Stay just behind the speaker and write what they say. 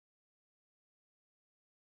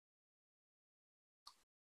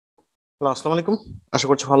Hello, আসসালামু আলাইকুম। আশা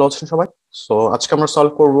করছি ভালো আছেন সবাই। সো আজকে আমরা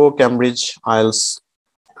সলভ করব ক্যামব্রিজ আইএলটিএস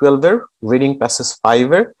 12 এর রিডিং প্যাসেজ 5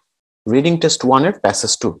 এর রিডিং টেস্ট 1 এর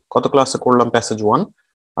প্যাসেজ 2। কত ক্লাসে করলাম প্যাসেজ 1,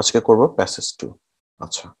 আজকে করব প্যাসেজ 2।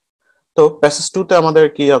 আচ্ছা, তো প্যাসেজ 2 তে আমাদের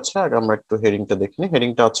কি আছে আগে আমরা একটু হেডিংটা দেখি নি।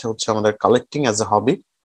 হেডিংটা হচ্ছে আমাদের কালেক্টিং অ্যাজ এ হবি,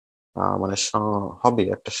 মানে হবি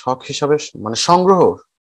একটা শখ হিসাবে, মানে সংগ্রহ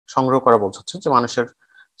সংগ্রহ করা বোঝাচ্ছে যে মানুষের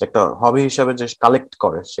যে একটা হবি হিসাবে যে কালেক্ট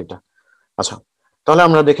করে সেটা। আচ্ছা, তাহলে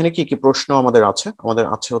আমরা দেখে নিই কি কি প্রশ্ন আমাদের আছে। আমাদের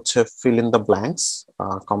আছে হচ্ছে fill in the blanks,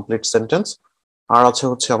 complete sentence, আর আছে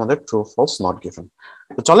হচ্ছে আমাদের ট্রু ফলস নট গিভেন।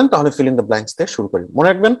 তো চলেন তাহলে ফিল ইন দ্য ব্ল্যাঙ্কস দিয়ে শুরু করি। মনে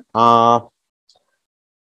রাখবেন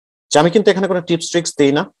যে আমি কিন্তু এখানে কোনো টিপস ট্রিক্স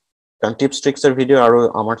দেই না, কারণ টিপস ট্রিক্স এর ভিডিও আরো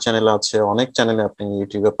আমার চ্যানেলে আছে, অনেক চ্যানেলে আপনি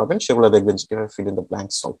ইউটিউবে পাবেন, সেগুলো দেখবেন যে কিভাবে fill in the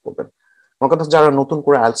blanks solve করবেন। আমার কথা যারা নতুন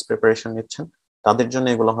করে আইএলটিএস প্রিপারেশন নিচ্ছেন তাদের জন্য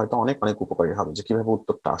এগুলো হয়তো অনেক অনেক উপকারী হবে, যে কিভাবে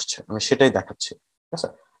উত্তরটা আসছে আমি সেটাই দেখাচ্ছি। ঠিক আছে,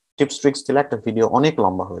 টিপস ট্রিক্স দিলে একটা ভিডিও অনেক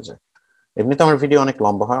লম্বা হয়ে যায়। এমনিতে আমার ভিডিও অনেক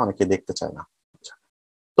লম্বা হয়, অনেকে দেখতে চায় না।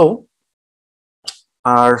 তো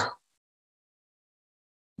আর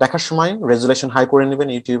দেখার সময় রেজুলেশন হাই করে নেবেন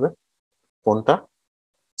ইউটিউবে, ফোনটা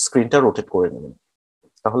স্ক্রিনটা রোটেট করে নেবেন,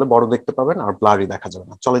 তাহলে বড় দেখতে পাবেন আর ব্লারি দেখা যাবে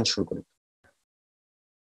না। চলেন শুরু করি।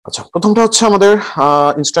 আচ্ছা, প্রথমটা হচ্ছে আমাদের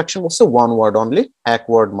ইনস্ট্রাকশন বলছে ওয়ান ওয়ার্ড অনলি, এক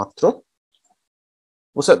ওয়ার্ড মাত্র।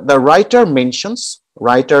 বলছে দ্য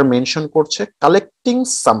রাইটার মেনশন করছে কালেক্টিং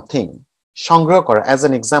সামথিং, সংগ্রহ করা, অ্যাজ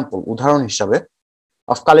অ্যান এক্সাম্পল, উদাহরণ হিসাবে,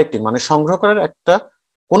 অফ কালেক্টিং মানে সংগ্রহ করার একটা,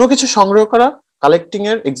 কোনো কিছু সংগ্রহ করা, কালেক্টিং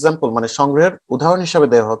এর এক্সাম্পল মানে সংগ্রহের উদাহরণ হিসাবে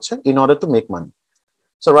দেওয়া হচ্ছে in order to make money.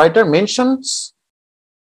 So writer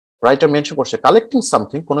mention করছে কালেক্টিং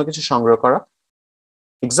সামথিং, কোনো কিছু সংগ্রহ করা,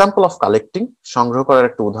 এক্সাম্পল অফ কালেক্টিং সংগ্রহ করার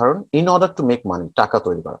একটা উদাহরণ, in order to make money টাকা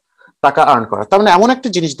তৈরি করা, টাকা আর্ন করা। তার মানে এমন একটা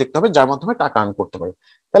জিনিস দেখতে হবে যার মাধ্যমে টাকা আর্ন করতে পারে।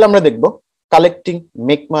 তাহলে আমরা দেখবো collecting,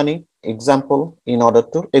 make money, example, in order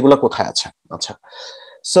to, এগুলা কোথায় আছে। আচ্ছা,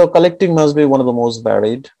 so collecting must be one of the most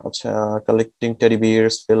varied. আচ্ছা, collecting teddy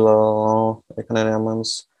bears, pillow, এখানে lemons,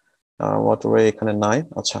 water এখানে নাই।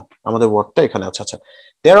 আচ্ছা, আমাদের ওয়ার্ডটা এখানে আছে। আচ্ছা,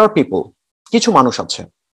 there are people, কিছু মানুষ আছে,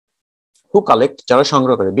 who collect, যারা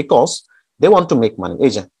সংগ্রহ করে, because they want to make money,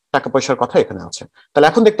 এই যে টাকা পয়সার কথা এখানে আছে। তাহলে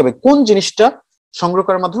এখন দেখতে হবে কোন জিনিসটা সংগ্রহ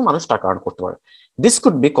করার মাধ্যমে মানুষ টাকা আর্ন করতে পারে। this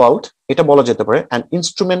could be called, এটা বলা যেতে পারে, an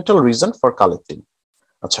instrumental reason for collecting.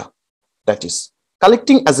 আচ্ছা, that is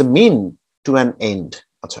collecting as a mean to an end.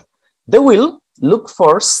 আচ্ছা, they will look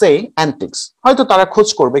for say antiques, হয়তো তারা খোঁজ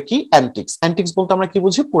করবে কি antiques, antiques বলতে আমরা কি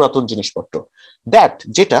বুঝি, পুরাতন জিনিসপত্র, that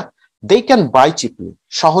যেটা they can buy cheaply,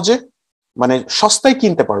 সহজে মানে সস্তায়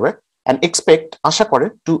কিনতে পারবে, and expect আশা করে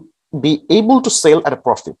to be able to sell at a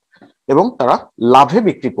profit, এবং তারা লাভে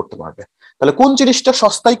বিক্রি করতে পারবে। তাহলে কোন জিনিসটা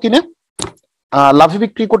সস্তায় কিনে লাভে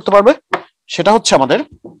বিক্রি করতে পারবে, সেটা হচ্ছে আমাদের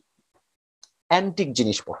অ্যান্টিক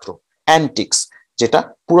জিনিসপত্র, অ্যান্টিক্স, যেটা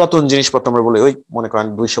পুরাতন জিনিসপত্র আমরা বলি, ওই মনে করেন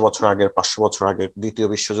 200 বছর আগের, 500 বছর আগের, দ্বিতীয়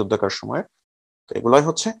বিশ্বযুদ্ধকার সময়, তো এগুলাই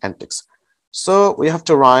হচ্ছে antiques. So we have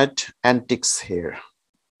to right antiques here,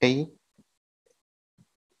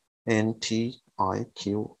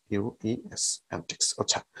 ANTIQUES, antiques.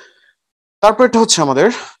 আচ্ছা, তারপর এটা হচ্ছে আমাদের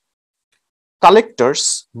collectors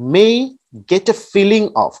may get a feeling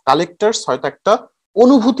of, collectors হয়তো একটা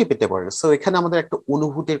অনুভূতি পেতে পারে। সো এখানে আমাদের একটা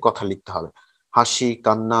অনুভূতির কথা লিখতে হবে, হাসি,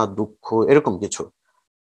 কান্না, দুঃখ, এরকম কিছু।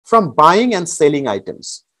 From buying and selling items,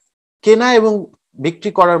 কেনা এবং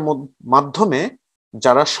বিক্রি করার মাধ্যমে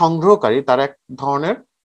যারা সংগ্রহকারী তারা এক ধরনের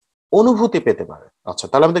অনুভূতি পেতে পারে। আচ্ছা,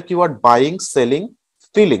 তাহলে আমাদের keyword buying, selling,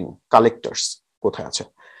 feeling, collectors কোথায় আছে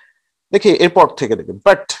দেখি এরপর থেকে দেখি।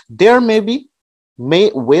 But there May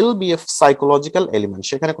well B A psychological element,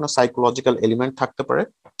 সেখানে কোনো সাইকোলজিক্যাল এলিমেন্ট থাকতে পারে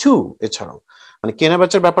টু, এছাড়াও মানে কেনা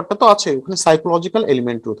বেচার ব্যাপারটা তো আছে, ওখানে সাইকোলজিক্যাল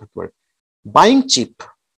এলিমেন্টও থাকতে পারে। বাইং চিপ,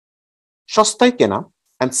 সস্তায় কেনা,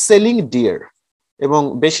 অ্যান্ড সেলিং ডিয়ার, এবং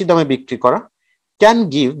বেশি দামে বিক্রি করা, ক্যান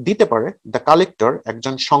গিভ, দিতে পারে, দ্য কালেক্টর,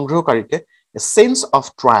 একজন সংগ্রহকারীকে, সেন্স অফ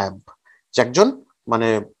ট্রায়াম্প, যে একজন মানে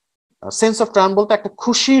সেন্স অফ ট্রায়াম্প বলতে একটা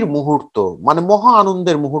খুশির মুহূর্ত, মানে মহা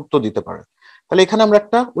আনন্দের মুহূর্ত দিতে পারে। তাহলে এখানে আমরা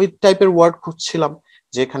একটা ওই টাইপের ওয়ার্ড খুঁজছিলাম,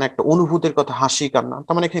 যে এখানে একটা অনুভূতির কথা, হাসি, কান্না,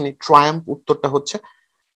 তার মানে এখানে ট্রায়াম্প উত্তরটা হচ্ছে,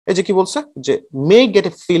 এই যে কি বলছে, যে মে গেট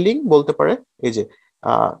এ ফিলিং বলতে পারে, এই যে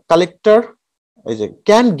কালেক্টর, এই যে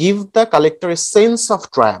can give the collector a sense of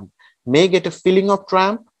Triumph, may get a feeling of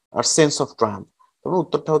Triumph R sense of Triumph, তখন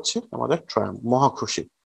উত্তরটা হচ্ছে আমাদের ট্রায়াম্প, মহা খুশি।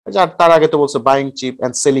 আর তার আগে তো বলছে buying chip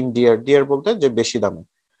and selling deer, deer বলতে যে বেশি দামে।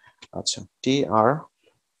 আচ্ছা,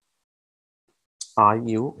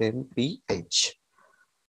 TRIUMPH।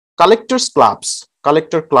 Collectors clubs,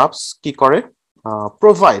 collector clubs কি করে,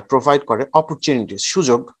 প্রোভাইড করে অপরচুনিটিস,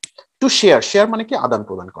 সুযোগ, টু শেয়ার, শেয়ার মানে কি আদান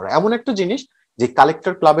প্রদান করা, এমন একটা জিনিস যে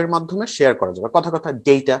কালেক্টর ক্লাবের মাধ্যমে শেয়ার করা যাবে। কথা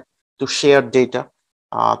ডেটা, টু শেয়ার ডেটা,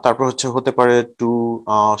 তারপর হতে পারে টু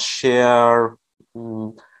শেয়ার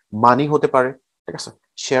মানি হতে পারে, ঠিক আছে,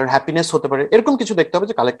 শেয়ার হ্যাপিনেস হতে পারে, এরকম কিছু দেখতে হবে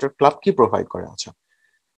যে কালেক্টর ক্লাব কি প্রোভাইড করে। আচ্ছা,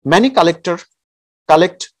 many collector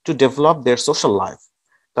collect to develop there social life,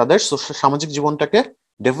 তাদের সামাজিক জীবনটাকে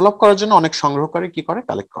ডেভেলপ করার জন্য অনেক সংগ্রহকারী কি করে,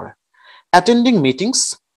 কালেক্ট করে। অ্যাটেন্ডিং মিটিংস,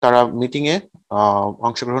 তারা মিটিং এ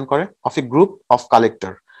অংশগ্রহণ করে। Of A group of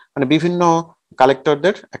collector, মানে বিভিন্ন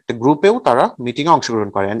কালেক্টরদের একটা গ্রুপেও তারা মিটিং এ অংশগ্রহণ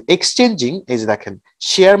করে। এন্ড এক্সচেঞ্জিং, এই যে দেখেন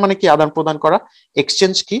শেয়ার মানে কি, আদান প্রদান করা,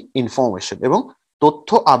 এক্সচেঞ্জ কি, ইনফরমেশন, এবং তথ্য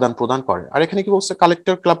আদান প্রদান করে। আর এখানে কি বলছে,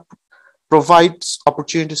 collector club provides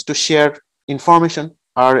opportunities to share information,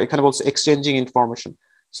 আর এখানে বলছে এক্সচেঞ্জিং ইনফরমেশন।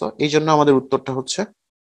 সো এই জন্য আমাদের উত্তরটা হচ্ছে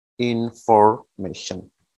ইনফরমেশন।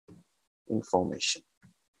 ইনফরমেশন।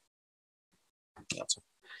 আচ্ছা,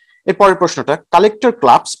 এরপরের প্রশ্নটা, কালেক্টর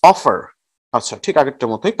ক্লাবস অফার, আচ্ছা ঠিক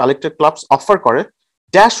আগেরটার মতোই, কালেক্টর ক্লাবস অফার করে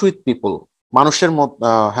ড্যাশ উইথ পিপল, মানুষের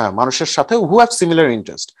হ্যাঁ মানুষের সাথে হু হ্যাভ সিমিলার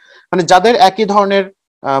ইন্টারেস্ট, মানে যাদের একই ধরনের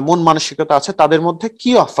মন মানসিকতা আছে তাদের মধ্যে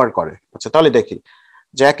কি অফার করে। আচ্ছা তাহলে দেখি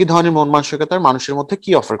যে একই ধরনের মন মানসিকতার মানুষের মধ্যে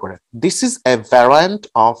কি অফার করে। This is a variant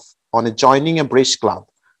of on a joining a bridge club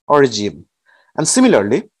or a gym, and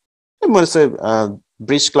similarly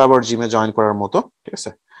bridge club or জিমে জয়েন করার মতো, ঠিক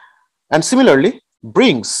আছে। and similarly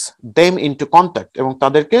brings them into contact, এবং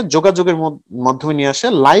তাদেরকে যোগাযোগের মাধ্যমে নিয়ে আসে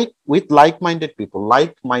with like minded people,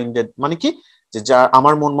 like minded মানে কি, যে যা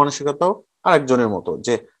আমার মন মানসিকতাও আরেকজনের মতো,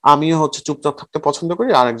 যে আমিও চুপচাপ থাকতে পছন্দ করি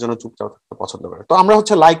আর একজনও চুপচাপ থাকতে পছন্দ করে, তো আমরা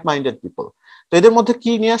লাইক মাইন্ডেড পিপল। তো এদের মধ্যে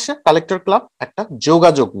কি নিয়ে আসে কালেক্টর ক্লাব, একটা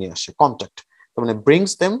যোগাযোগ নিয়ে আসে, কন্ট্যাক্ট, মানে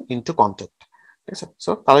brings them into contact, ঠিক আছে।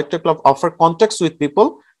 So collector club offer contacts with people,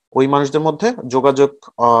 ওই মানুষদের মধ্যে যোগাযোগ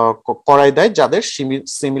করাই দেয় যাদের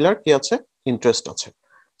সিমিলার কি আছে, ইন্টারেস্ট আছে।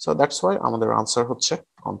 সো দ্যাটস ওয়াই আমাদের আনসার হচ্ছে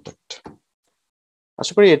কন্ট্যাক্ট।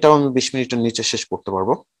 আশা করি এটাও আমি 20 মিনিটের নিচে শেষ করতে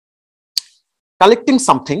পারবো। কালেক্টিং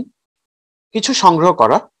সামথিং, কিছু সংগ্রহ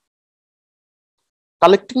করা।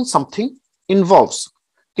 কালেক্টিং সামথিং ইনভলভস,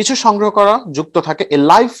 কিছু সংগ্রহ করা যুক্ত থাকে এ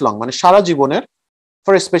লাইফ লং, মানে সারা জীবনের,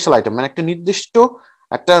 ফর এ স্পেশাল আইটেম, মানে একটা নির্দিষ্ট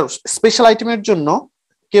একটা স্পেশাল আইটেমের জন্য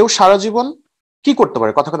কেউ সারা জীবন কি করতে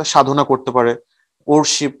পারে, কথা কথা সাধনা করতে পারে,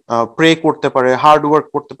 ওরশিপ প্রে করতে পারে, হার্ড ওয়ার্ক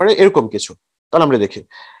করতে পারে, এরকম কিছু। তাহলে আমরা দেখি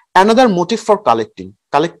another motive for collecting,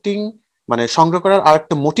 collecting মানে সংগ্রহ করার আর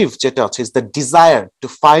একটা মোটিভ যেটা আছে, is the desire to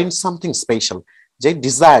find something special, যে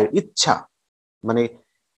ডিজায়ার, ইচ্ছা, মানে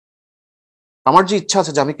আমার যে ইচ্ছা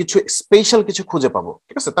আছে যে আমি কিছু স্পেশাল কিছু খুঁজে পাবো,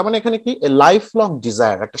 ঠিক আছে। তার মানে এখানে কি লাইফ লং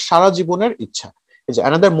ডিজায়ার, একটা সারা জীবনের ইচ্ছা। এই যে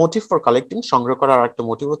অ্যানাদার মোটিভ ফর কালেক্টিং, সংগ্রহ করার আর একটা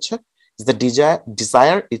মোটিভ হচ্ছে দ্য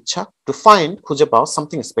ডিজায়ার, ইচ্ছা, টু ফাইন্ড, খুঁজে পাওয়া,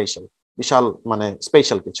 সামথিং স্পেশাল, বিশাল মানে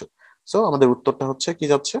স্পেশাল কিছু। সো আমাদের উত্তরটা হচ্ছে কি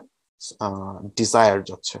যাচ্ছে, ডিজায়ার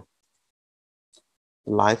যাচ্ছে,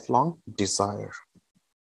 লাইফ লং ডিজায়ার।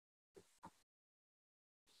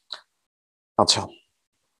 আচ্ছা,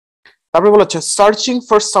 তারপরে বলা হচ্ছে সার্চিং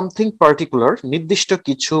ফর সামথিং পার্টিকুলার, নির্দিষ্ট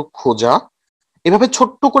কিছু খোঁজা। এভাবে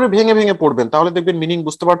ছোট্ট করে ভেঙে ভেঙে পড়বেন, তাহলে দেখবেন মিনিং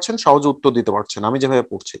বুঝতে পারছেন, সহজে উত্তর দিতে পারছেন। আমি যেভাবে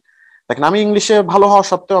পড়ছি দেখেন, আমি ইংলিশে ভালো হওয়া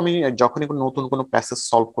সত্ত্বেও আমি যখনই কোনো নতুন কোনো প্যাসেজ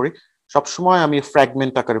সলভ করি সবসময় আমি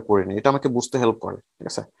ফ্র্যাগমেন্ট আকারে পড়ে নিই, এটা আমাকে বুঝতে হেল্প করে, ঠিক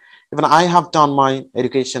আছে। Even I have done my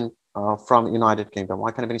education from United kingdom,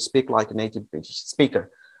 I can even speak like a native speaker,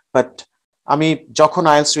 but আমি যখন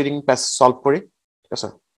আইএলটিএস রিডিং প্যাসেজ সলভ করি, ঠিক আছে,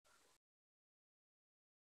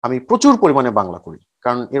 আমি প্রচুর পরিমাণে বাংলা করি,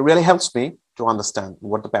 কারণ it really helps me to understand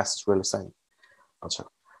what the passage really saying. আচ্ছা,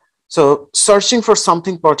 so searching for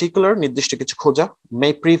something particular, নির্দিষ্ট কিছু খোঁজা, মে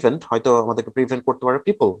প্রিভেন্ট, হয়তো আমাদেরকে প্রিভেন্ট করতে পারে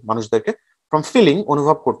পিপল, মানুষদেরকে, ফ্রম ফিলিং,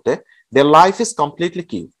 অনুভব করতে, দেয়ার লাইফ ইজ কমপ্লিটলি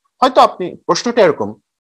কি। হয়তো আপনি প্রশ্নটা এরকম,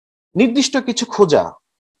 নির্দিষ্ট কিছু খোঁজা,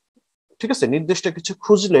 ঠিক আছে, নির্দিষ্ট কিছু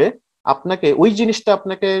খুঁজলে আপনাকে ওই জিনিসটা,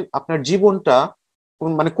 আপনাকে আপনার জীবনটা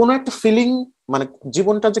মানে কোনো একটা ফিলিং, মানে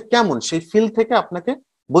জীবনটা যে কেমন সেই ফিল থেকে আপনাকে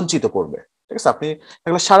বঞ্চিত করবে, ঠিক আছে। আপনি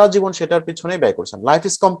সারা জীবন সেটার পিছনেই ব্যয় করছেন। লাইফ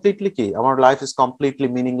ইজ কমপ্লিটলি কি, আমার লাইফ ইজ কমপ্লিটলি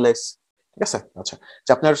মিনিংলেস, ঠিক আছে। আচ্ছা,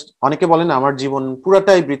 যে আপনার অনেকে বলেন আমার জীবন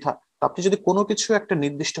পুরাটাই বৃথা, আপনি যদি কোনো কিছু একটা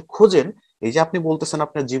নির্দিষ্ট খোঁজেন, এই যে আপনি বলতেছেন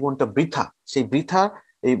আপনার জীবনটা বৃথা, সেই বৃথা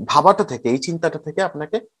এই ভাবাটা থেকে, এই চিন্তাটা থেকে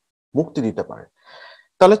আপনাকে মুক্তি দিতে পারে।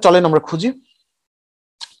 তাহলে চলেন আমরা খুঁজি।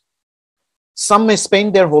 Some may spend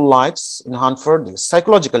their whole lives in hunt for this.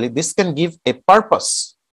 Psychologically, this can give a purpose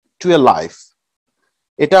to a life.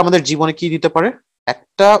 এটা আমাদের জীবনে কি দিতে পারে,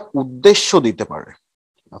 একটা উদ্দেশ্য দিতে পারে।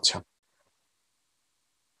 আচ্ছা,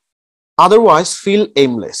 আদারওয়াইজ ফিল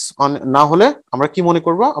এইমলেস, না হলে আমরা কি মনে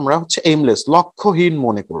করব, আমরা এইমলেস, লক্ষ্যহীন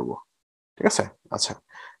মনে করব, ঠিক আছে। আচ্ছা,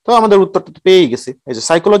 তো আমাদের উত্তরটা পেয়ে গেছি, এই যে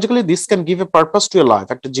psychologically this can give a purpose two A life,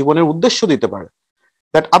 একটা জীবনের উদ্দেশ্য দিতে পারে।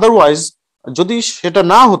 দ্যাট আদারওয়াইজ, যদি সেটা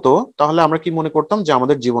না হতো তাহলে আমরা কি মনে করতাম যে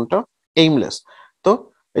আমাদের জীবনটা এইমলেস। তো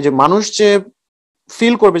এই যে মানুষ যে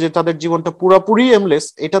ফিল করবে যে তাদের জীবনটা পুরোপুরি এইমলেস,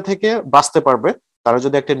 এটা থেকে বাঁচতে পারবে তারা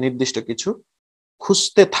যদি একটা নির্দিষ্ট কিছু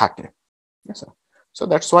খুঁজতে থাকে। ঠিক আছে, so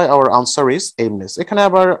that's why hour answer is এইমলেস। এখানে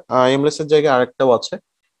আবার এইমলেস এর জায়গায় আরেকটাও আছে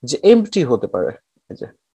যে এমটি হতে পারে। এই যে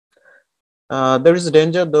there is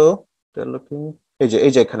danger though they're looking,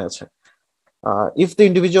 এই যে এখানে আছে if the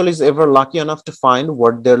individual is ever lucky enough to find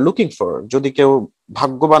what they're looking for, যদি কেউ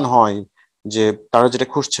ভাগ্যবান হয় যে তারা যেটা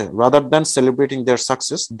খুঁজছে, rather than celebrating their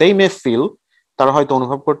success they may feel, তারা হয়তো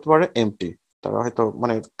অনুভব করতে পারে empty, তারা হয়তো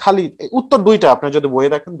মানে খালি। উত্তর দুইটা আপনারা যদি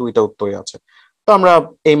বইয়ে দেখেন দুইটা উত্তরই আছে। তো আমরা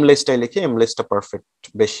এমলেসটাই লিখি, এমলেসটা পারফেক্ট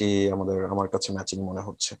বেশি আমার কাছে ম্যাচিং মনে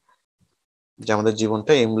হচ্ছে, যে আমাদের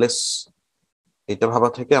জীবনটা এমলেস এটা ভাবা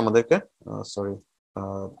থেকে আমাদেরকে সরি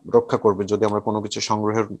রক্ষা করবে যদি আমরা কোনো কিছু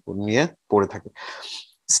সংগ্রহের নিয়ে পড়ে থাকি।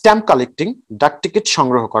 স্ট্যাম্প কালেক্টিং, ডাক টিকিট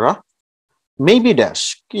সংগ্রহ করা, মেবি ড্যাশ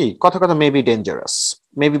কি কথা কথা, maybe dangerous,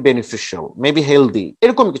 maybe beneficial, maybe healthy,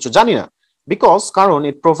 এরকম কিছু জানি না। বিকজ কারণ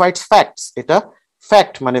ইট প্রোভাইডস ফ্যাক্টস, এটা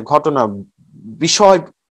ফ্যাক্ট মানে ঘটনা, বিষয়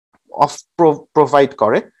অফ প্রোভাইড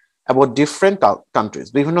করে অ্যাবাউট ডিফারেন্ট কান্ট্রিজ,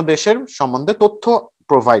 বিভিন্ন দেশের সম্বন্ধে তথ্য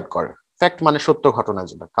প্রোভাইড করে। ফ্যাক্ট মানে সত্য ঘটনা,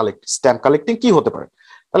 যেটা কালেক্ট। স্ট্যাম্প কালেক্টিং কি হতে পারে?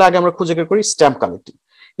 তাহলে আগে আমরা খুঁজে বের করি stamp collecting.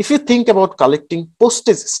 If you think about collecting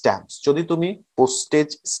postage stamps, যদি তুমি পোস্টেজ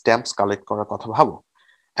স্ট্যাম্পস কালেক্ট করার কথা ভাবো,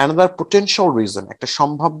 অ্যানাদার পোটেনশিয়াল রিজন, একটা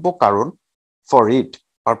সম্ভাব্য কারণ for it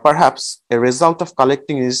or perhaps a result of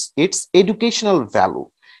collecting is its educational value,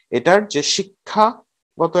 এটার যে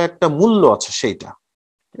শিক্ষাগত একটা মূল্য আছে সেইটা।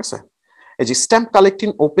 ঠিক আছে, এই যে stamp collecting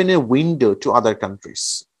open a window to other countries,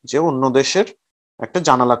 যে অন্য দেশের একটা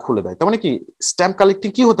জানালা খুলে দেয়। তার মানে কি স্ট্যাম্প কালেক্টিং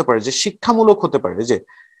কি হতে পারে? যে শিক্ষামূলক হতে পারে, যে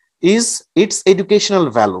ইজ ইটস এডুকেশনাল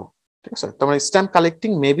ভ্যালু। ঠিক আছে, তার মানে stamp collecting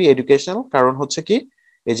may be educational, কারণ হচ্ছে কি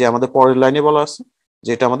এই যে আমাদের পরের লাইনে বলা আছে যে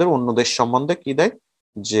এটা আমাদের অন্য দেশ সম্বন্ধে কি দেয়,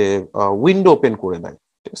 যে উইন্ডো ওপেন করে দেয়।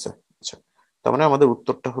 ঠিক আছে, আচ্ছা, তার মানে আমাদের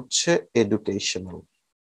উত্তরটা হচ্ছে এডুকেশনাল।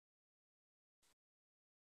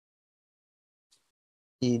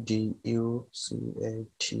 EDUCATION,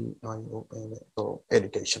 তো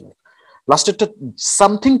educational. লাস্টেরটা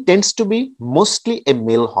something tends to B mostly A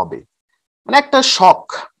mail হবি, মানে একটা শখ,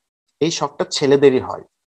 এই শখটা ছেলেদেরই হয়।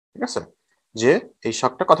 ঠিক আছে, যে এই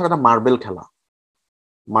শখটা কথা কথা মার্বেল খেলা,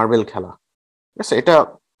 মার্বেল খেলা। ঠিক আছে, এটা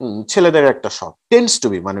ছেলেদের একটা শখ। টেন্ডস টু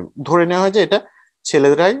বি মানে ধরে নেওয়া হয় যে এটা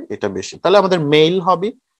ছেলেরাই এটা বেশি। তাহলে আমাদের মেল হবি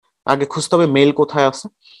আগে খুঁজতে হবে, মেল কোথায় আছে।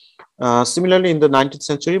 Similarly, in the 19th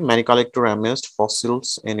century, many collectors amassed fossils,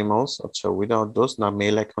 animals. আচ্ছা, without those, না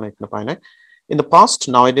মেল এখন এখানে পাই নাই। In the past,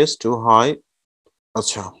 nowadays, too high.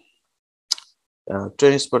 আচ্ছা,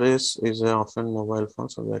 transport is often mobile phone,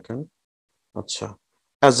 so they can. আচ্ছা,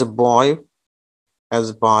 as a boy, as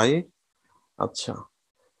by. আচ্ছা,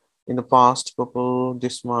 in the past, people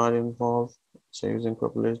this might involve using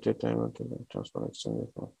population data to transfer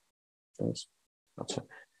exchange. আচ্ছা,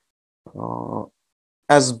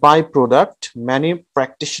 as byproduct, many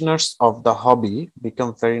practitioners of the hobby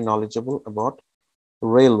become very knowledgeable about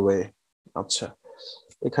railway. আচ্ছা,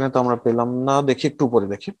 এখানে তো আমরা পেলাম না, দেখি একটু পরে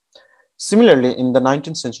দেখি। Similarly, in the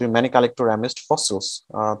 19th century, many collectors amassed fossils.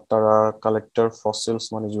 তারা collector fossils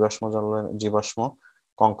মানে জীবাশ্ম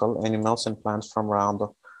কঙ্কাল, animals and plants from around the.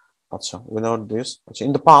 আচ্ছা, without this, আচ্ছা,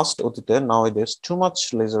 in the past, অতীতে, nowadays, too much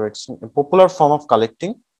laser etching, a popular form of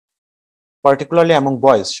collecting, particularly among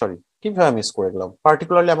boys, sorry, কিভাবে miss করে গেলাম,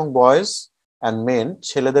 particularly among boys and men,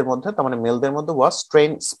 ছেলেদের মধ্যে, তার মানে মেলদের মধ্যে, was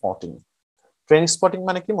train spotting. Train spotting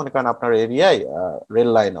মানে কি, মনে করেন আপনার এরিয়ায় রেল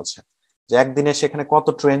লাইন আছে, যে একদিনে সেখানে কত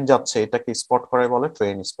ট্রেন যাচ্ছে এটাকে স্পট করাই বলে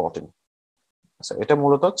ট্রেন স্পটিং। আচ্ছা, এটা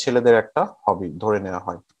মূলত ছেলেদের একটা হবি ধরে নেওয়া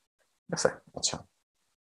হয়। ঠিক আছে, আচ্ছা,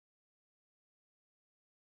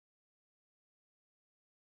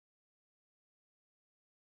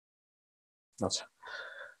 আচ্ছা,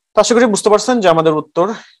 তো আশা করি বুঝতে পারছেন যে আমাদের উত্তর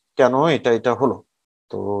কেন এটা হলো।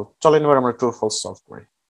 তো চলেন এবার আমরা ট্রু ফলস সলভ করি।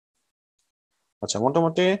 আচ্ছা,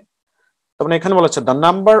 মোটামুটি তার মানে এখানে বলা হচ্ছে the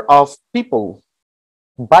number of people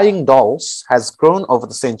buying dolls has grown over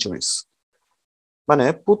the centuries, মানে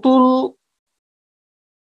পুতুল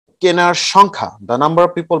কেনার সংখ্যা, the number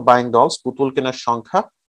of people buying dolls, পুতুল কেনার সংখ্যা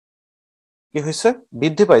কি হয়েছে,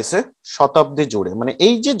 বৃদ্ধি পাইছে শতাব্দী জুড়ে। মানে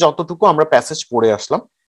এই যে যতটুকু আমরা প্যাসেজ পড়ে আসলাম,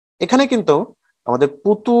 এখানে কিন্তু আমাদের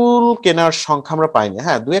পুতুল কেনার সংখ্যা আমরা পাইনি।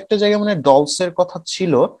 হ্যাঁ, দুই একটা জায়গায় মানে ডলস এর কথা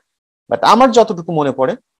ছিল, বাট আমার যতটুকু মনে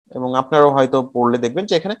পড়ে, এবং আপনারাও হয়তো পড়লে দেখবেন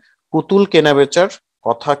যে এখানে পুতুল কেনা বেচার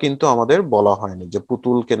কথা কিন্তু আমাদের বলা হয়নি, যে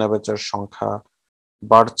পুতুল কেনা বেচার সংখ্যা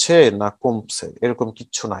বাড়ছে না কমছে, এরকম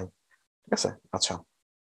কিচ্ছু নাই। ঠিক আছে, আচ্ছা,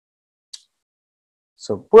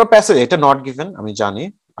 সো পুরো প্যাসেজ এটা নট গিভেন, আমি জানি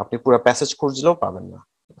আপনি পুরো প্যাসেজ খুঁজলেও পাবেন না।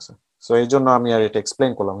 ঠিক আছে, সো এই জন্য আমি আর এটা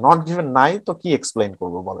এক্সপ্লেন করলাম, নট গিভেন নাই তো কি এক্সপ্লেন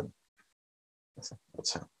করবো বলেন।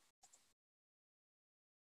 আচ্ছা,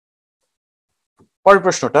 পরের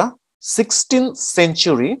প্রশ্নটা, 16th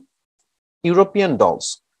সেঞ্চুরি ইউরোপিয়ান ডলস,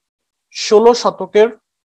 16 শতকের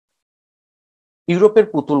ইউরোপের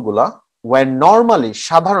পুতুলগুলা ওয়ার নরমালি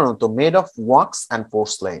সাধারণত made of wax and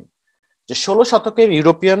porcelain. যে 16 শতকের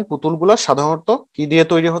ইউরোপিয়ান পুতুলগুলা সাধারণত কি দিয়ে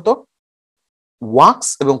তৈরি হতো? ওয়াক্স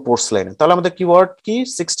এবং পোর্সলাইন। তাহলে আমাদের কিওয়ার্ড কি?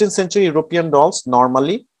 16th century European dolls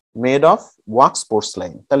normally made of wax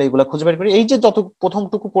porcelain. তাহলে এগুলা খুঁজে বের করি। এই যে যত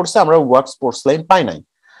প্রথমটুকু পড়ছে আমরা ওয়াক্স পোর্সলাইন পাই নাই।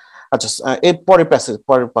 আচ্ছা, এর পরের প্যাসেজ,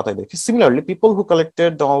 পরের পাতায় দেখি, similarly people who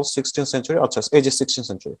collected dolls 16th century, আচ্ছা এই যে 16th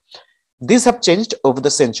century, this have changed over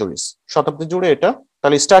the centuries. শতাব্দী জুড়ে এটা,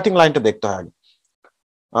 তাহলে স্টার্টিং লাইনটা দেখতে হয়।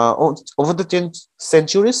 ওভার দ্য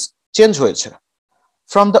সেঞ্চুরিজ চেঞ্জ হয়েছে।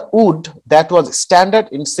 From the wood that was standard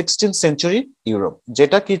in 16th century Europe,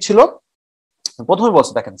 যেটা কি ছিল? প্রথমে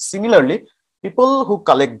বলছে দেখেন, similarly people who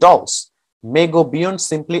collect dolls May go beyond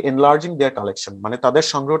simply enlarging there collection, মানে তাদের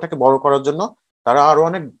সংগ্রহটাকে বড় করার জন্য তারা আরো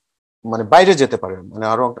অনেক মানে বাইরে যেতে পারে, মানে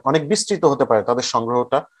আরো অনেক বিস্তৃত হতে পারে তাদের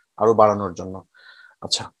সংগ্রহটা আরো বাড়ানোর জন্য।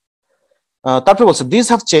 আচ্ছা, তারপরে বলছে this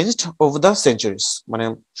have changed over the centuries, মানে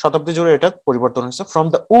শতাব্দী জুড়ে এটা পরিবর্তন হয়েছে। From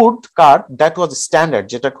the wood card that was standard,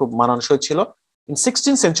 যেটা খুব মানানসই ছিল ইন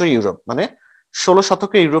 16th সেঞ্চুরি ইউরোপ, মানে 16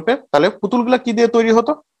 শতকের ইউরোপে। তাহলে পুতুলগুলা কি দিয়ে তৈরি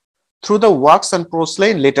হতো? Through the wax and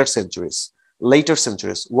porcelain letter centuries.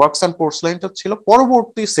 Wax and পোর্সলাইনটা ছিল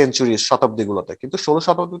পরবর্তী সেঞ্চুরিজ, শতাব্দীগুলোতে, কিন্তু 16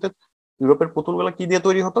 শতাব্দীতে ইউরোপের পুতুলগুলা কি দিয়ে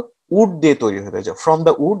তৈরি হতো? উড দিয়ে তৈরি হতে যায়। From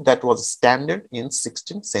the wood that was standard in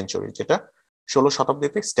 16th century, যেটা 16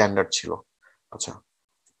 শতাব্দীতে স্ট্যান্ডার্ড ছিল। আচ্ছা,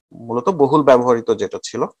 মূলত বহুল ব্যবহৃত যেটা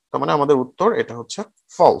ছিল। তার মানে আমাদের উত্তর এটা হচ্ছে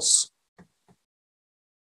ফলস।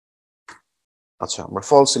 আচ্ছা, আমরা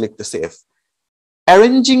ফলস লিখতেছি এফ।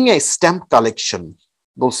 অ্যারেঞ্জিং এ স্ট্যাম্প কালেকশন,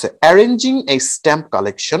 বলছে অ্যারেঞ্জিং এ স্ট্যাম্প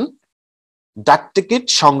কালেকশন, ডাক টিকিট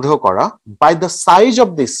সংগ্রহ করা by the size of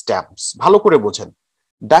the stamps. ভালো করে বোঝেন,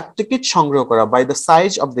 ডাক টিকিট সংগ্রহ করা by the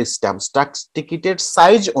size of the stamps, ডাক টিকিটের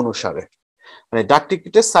সাইজ অনুসারে, মানে ডাক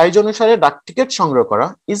টিকিটের সাইজ অনুসারে ডাক টিকিট সংগ্রহ করা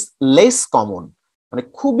ইজ লেস কমন, মানে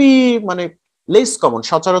খুবই মানে লেস কমন,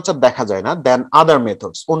 সচরাচর দেখা যায় না, দেন আদার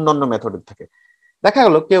মেথডস, অন্যান্য মেথডের থেকে। দেখা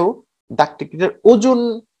গেল কেউ ডাক টিকিটের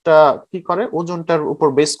ওজনটা কি করে, ওজনটার উপর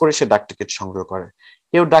বেস করে সে ডাক টিকিট সংগ্রহ করে।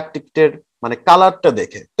 কেউ ডাক টিকিটের মানে কালারটা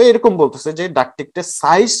দেখে, তো এরকম বলতেছে যে ডাক টিকিটের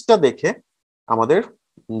সাইজটা দেখে আমাদের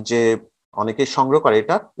যে অনেকে সংগ্রহ করে,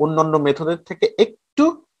 এটা অন্যান্য মেথডের থেকে একটু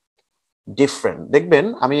ডিফারেন্ট। দেখবেন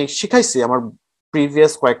আমি শিখাইছি আমার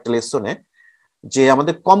প্রিভিয়াস কয়েকটা লেসনে যে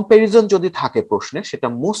আমাদের কম্পারিজন যদি থাকে প্রশ্নে, সেটা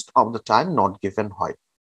most of the time not given হয়,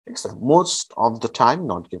 ঠিক আছে? Most of the time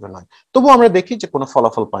not given হয়। তবু আমরা দেখি যে কোনো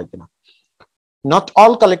ফলাফল পাই কিনা। Not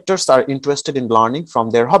all collectors are interested in learning from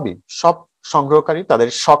দেয়ার হবি, সব সংগ্রহকারী তাদের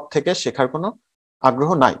শখ থেকে শেখার কোনো আগ্রহ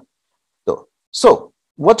নাই। তো so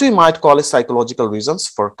what we might call as psychological reasons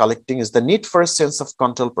for collecting is the need for a sense of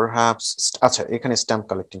control perhaps. আচ্ছা, এখানে স্ট্যাম্প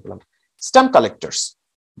কালেক্টিং করলাম। স্ট্যাম্প কালেক্টরস,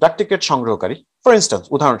 ডাক টিকিট সংগ্রহকারী, ফর ইনস্ট্যান্স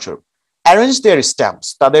উদাহরণস্বরূপ, অ্যারেঞ্জ দেয়ার স্ট্যাম্পস,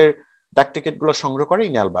 তাদের ডাক টিকিট গুলো সংগ্রহ করে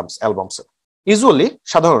ইন অ্যালবামস, ইউজুয়ালি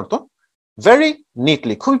সাধারণত, ভেরি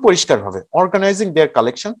নিটলি খুবই পরিষ্কার ভাবে, অর্গানাইজিং দেয়ার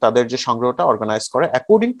কালেকশন, তাদের যে সংগ্রহটা অর্গানাইজ করে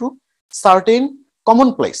according to certain common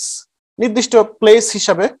place, নির্দিষ্ট প্লেস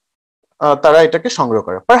হিসাবে তারা এটাকে সংগ্রহ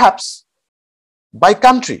করে। পারহ্যাপস বাই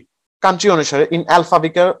কান্ট্রি অনুসারে ইন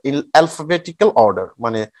অ্যালফাবেটিক্যাল অর্ডার,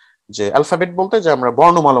 মানে যে অ্যালফাবেট বলতে যে আমরা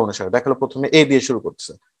বর্ণমালা অনুসারে, দেখালো প্রথমে এ দিয়ে শুরু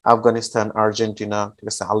করতেছে, আফগানিস্তান, আর্জেন্টিনা, ঠিক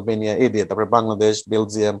আছে, আলবেনিয়া এ দিয়ে, তারপরে বাংলাদেশ,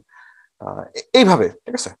 বেলজিয়াম, এইভাবে,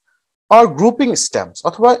 ঠিক আছে। আর গ্রুপিং স্ট্যাম্পস,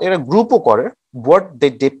 অথবা এরা গ্রুপও করে, হোয়াট দে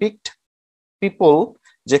ডিপিক্ট পিপল,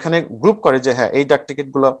 যেখানে গ্রুপ করে যে হ্যাঁ এই ডাক টিকিট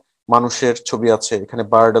গুলো মানুষের ছবি আছে, এখানে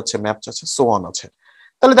বার্ড আছে, ম্যাপ আছে, সো অন আছে।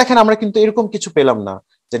 তাহলে দেখেন আমরা কিন্তু এরকম কিছু পেলাম না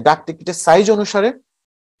যে ডাক টিকিটের সাইজ অনুসারে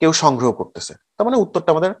কেউ সংগ্রহ করতেছে, তার মানে উত্তরটা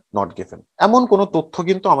আমাদের নট গিভেন। এমন কোনো তথ্য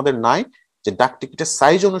কিন্তু আমাদের নাই যে ডাক টিকিটের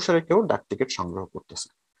সাইজ অনুসারে কেউ ডাক টিকিট সংগ্রহ করতেছে।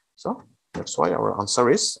 So that's why hour answer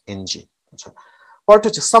is NG. আচ্ছা, পরেরটা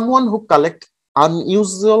হচ্ছে someone who collect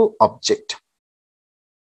unusual object,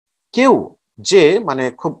 কেউ যে মানে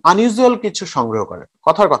খুব আনইউজুয়াল কিছু সংগ্রহ করে।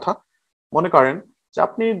 কথার কথা, মনে করেন যে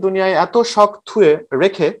আপনি দুনিয়ায় এত শখ থুয়ে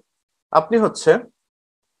রেখে আপনি হচ্ছে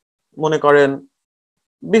মনে করেন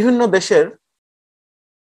বিভিন্ন দেশের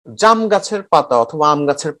জাম গাছের পাতা অথবা আম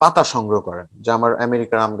গাছের পাতা সংগ্রহ করেন, যে আমার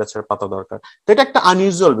আমেরিকার আম গাছের পাতা দরকার। তো এটা একটা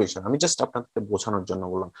আনইউজুয়াল বিষয়, আমি জাস্ট আপনাদেরকে বোঝানোর জন্য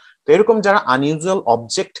বললাম। তো এরকম যারা আনইউজুয়াল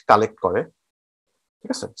অবজেক্ট কালেক্ট করে,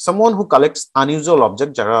 ঠিক আছে, someone who collects unusual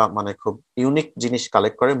object, যারা মানে খুব ইউনিক জিনিস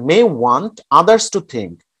কালেক্ট করে, মে ওয়ান্ট আদার্স টু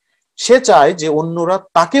থিঙ্ক, সে চায় যে অন্যরা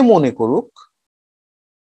তাকে মনে করুক,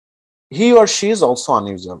 he or she is also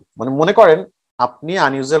unusual, মানে মনে করেন আপনি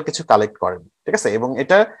আনইউজুয়াল কিছু কালেক্ট করেন, ঠিক আছে,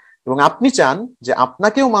 এবং আপনি চান যে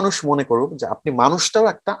আপনাকেও মানুষ মনে করুক যে আপনি মানুষটাও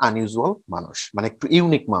একটা আনইউজুয়াল মানুষ, মানে একটু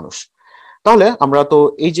ইউনিক মানুষ। তাহলে আমরা তো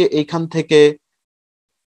এই যে এইখান থেকে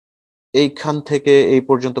এইখান থেকে এই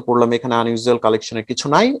পর্যন্ত পড়লাম, এখানে আনইউজুয়াল কালেকশনের কিছু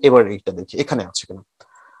নাই। এবার এইটা দেখি এখানে আছে কিনা।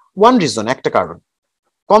 ওয়ান রিজন, একটা কারণ,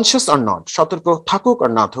 কনসিয়াস আর নট, সতর্ক থাকুক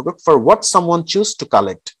আর না থাকুক, for what someone choose to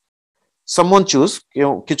collect. Someone choose,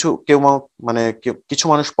 কেউ মানে কিছু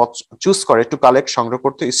মানুষ চুজ করে টু কালেক্ট, সংগ্রহ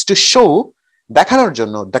করতে, ইজ টু শো, দেখানোর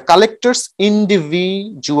জন্য, দ্য কালেক্টরস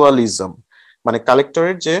ইন্ডিভিজুয়ালিজম, মানে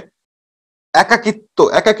কালেক্টরের যে একাকিত্ব,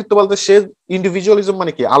 একাকিত্ব বলতে সে ইন্ডিভিজুয়ালিজম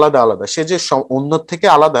মানে কি, আলাদা আলাদা, সে যে অন্য থেকে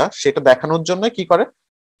আলাদা সেটা দেখানোর জন্য কি করে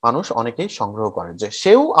মানুষ অনেকেই সংগ্রহ করে, যে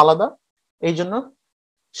সেও আলাদা। এই জন্য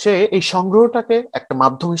সে এই সংগ্রহটাকে একটা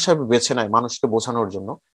মাধ্যম হিসাবে বেছে নেয় মানুষকে বোঝানোর জন্য,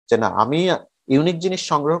 যে না আমি ইউনিক জিনিস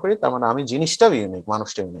সংগ্রহ করি, তার মানে আমি জিনিসটাও ইউনিক,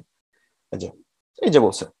 মানুষটা ইউনিক। এই যে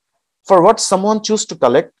বলছে, for what someone choose to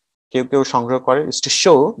collect, কেউ কেউ সংগ্রহ করে, ইজ টু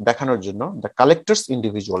শো, দেখানোর জন্য, দ্য কালেক্টরস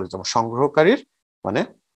ইন্ডিভিজুয়ালিজম, সংগ্রহকারীর মানে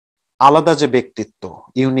আলাদা যে ব্যক্তিত্ব,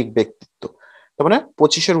 ইউনিক ব্যক্তিত্ব। তার মানে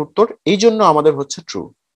 25-এর উত্তর এই জন্য আমাদের হচ্ছে true.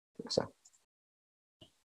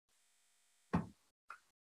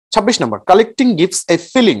 26 number, collecting gives a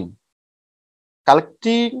feeling,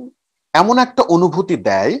 collecting এমন একটা অনুভূতি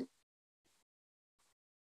দেয়,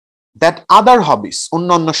 দ্যাট আদার হবিস,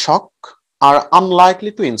 অন্যান্য শখ, আর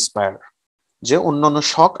আনলাইকলি টু ইন্সপায়ার, যে অন্যান্য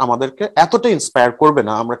শখ আমাদেরকে এতটা ইন্সপায়ার করবে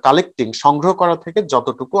না, আমরা কালেক্টিং সংগ্রহ করা থেকে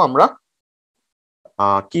যতটুকু আমরা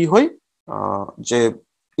কি হই, যে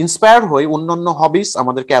ইন্সপায়ার হই, অন্যান্য হবিস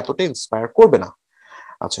আমাদেরকে এতটা ইন্সপায়ার করবে না।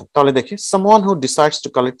 আচ্ছা তাহলে দেখি, someone who decides to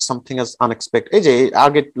collect something as unexpected, এই যে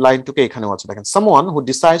আগের লাইনটুকু এখানেও আছে দেখেন, someone who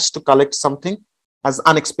decides to collect something as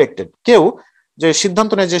unexpected, কেউ যে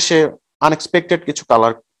সিদ্ধান্ত নেয় যে সে আনএক্সপেক্টেড কিছু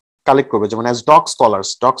কালেক্ট করবে, যেমন as dog collars,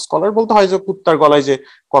 dog collar বলতে হয় যে কুত্তার গলায় যে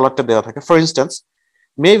কলারটা দেওয়া থাকে, for instance,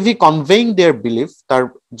 may be conveying there belief, তার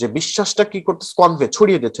যে বিশ্বাসটা কি করতেছে, কনভে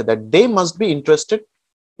ছড়িয়ে দিচ্ছে, that they must be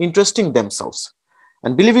interesting themselves.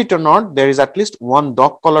 And believe it or not, there is at least one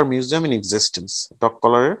dog collar museum in existence. Dog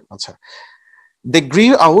collar, আচ্ছা, they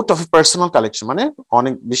grew out of a personal collection, মানে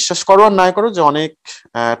অনেক, বিশ্বাস করো আর নাই করো, যে অনেক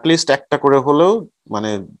at least একটা করে হলেও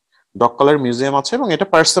মানে ডগ কলার মিউজিয়াম আছে, এবং এটা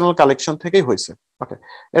পার্সোনাল কালেকশন থেকেই হয়েছে। ওকে,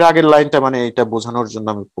 এর আগের লাইনটা মানে এটা বোঝানোর জন্য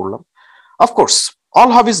আমি পড়লাম। অফকোর্স অল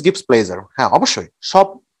হবিস গিভস প্লেজার, হ্যাঁ অবশ্যই সব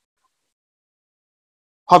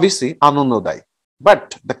হবিসই আনন্দ দেয়, বাট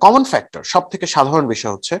দ্য কমন ফ্যাক্টর, সব থেকে সাধারণ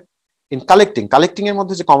বিষয় হচ্ছে, ইন কালেক্টিং এর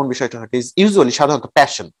মধ্যে যে কমন বিষয়টা থাকে, ইজ ইউজুয়ালি, সাধারণত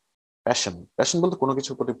প্যাশন বলতে কোনো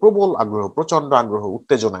কিছুর প্রতি প্রবল আগ্রহ, প্রচন্ড আগ্রহ,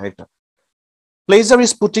 উত্তেজনা, এটা। Pleasure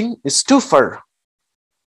is too far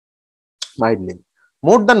mildly,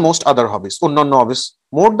 more than most other হবিস, অন্যান্য হবিস,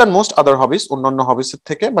 মোর দ্যান মোস্ট আদার হবিস, অন্যান্য হবিসের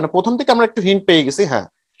থেকে, মানে প্রথম থেকে আমরা একটু হিন্ট পেয়ে গেছি। হ্যাঁ,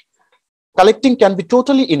 কালেক্টিং ক্যান বি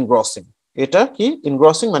টোটালি ইনগ্রসিং, এটা কি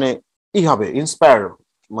ইনগ্রসিং মানে কি হবে, ইন্সপায়ার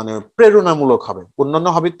মানে প্রেরণামূলক হবে, অন্যান্য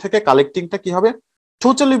হবির থেকে কালেক্টিংটা কি হবে,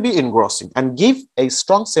 totally B ইনগ্রসিং, and give a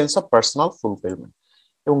strong sense of personal fulfilment,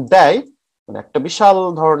 এবং দেয় মানে একটা বিশাল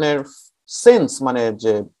ধরনের সেন্স, মানে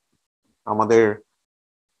যে আমাদের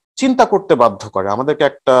চিন্তা করতে বাধ্য করে, আমাদেরকে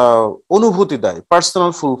একটা অনুভূতি দেয়,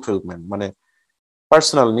 পার্সোনাল ফুলফিলমেন্ট মানে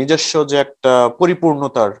পার্সোনাল নিজস্ব যে একটা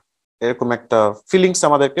পরিপূর্ণতার এরকম একটা ফিলিংস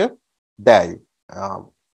আমাদেরকে দেয়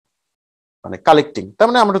মানে কালেক্টিং। তার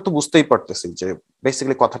মানে আমরা তো বুঝতেই পারতেছি যে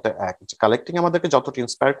বেসিক্যালি কথাটা এক, যে কালেক্টিং আমাদেরকে যতটা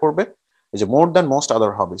ইন্সপায়ার করবে, এই যে more than most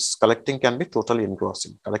other hobbies, collecting can be totally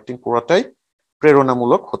এনগ্রসিং, collecting পুরোটাই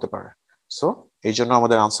প্রেরণামূলক হতে পারে। সো এই জন্য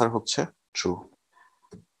আমাদের আনসার হচ্ছে ট্রু।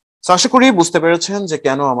 আশা করি বুঝতে পেরেছেন যে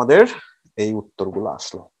কেন আমাদের এই উত্তরগুলো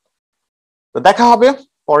আসলো। তো দেখা হবে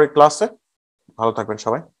পরের ক্লাসে, ভালো থাকবেন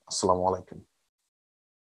সবাই, আসসালামু আলাইকুম।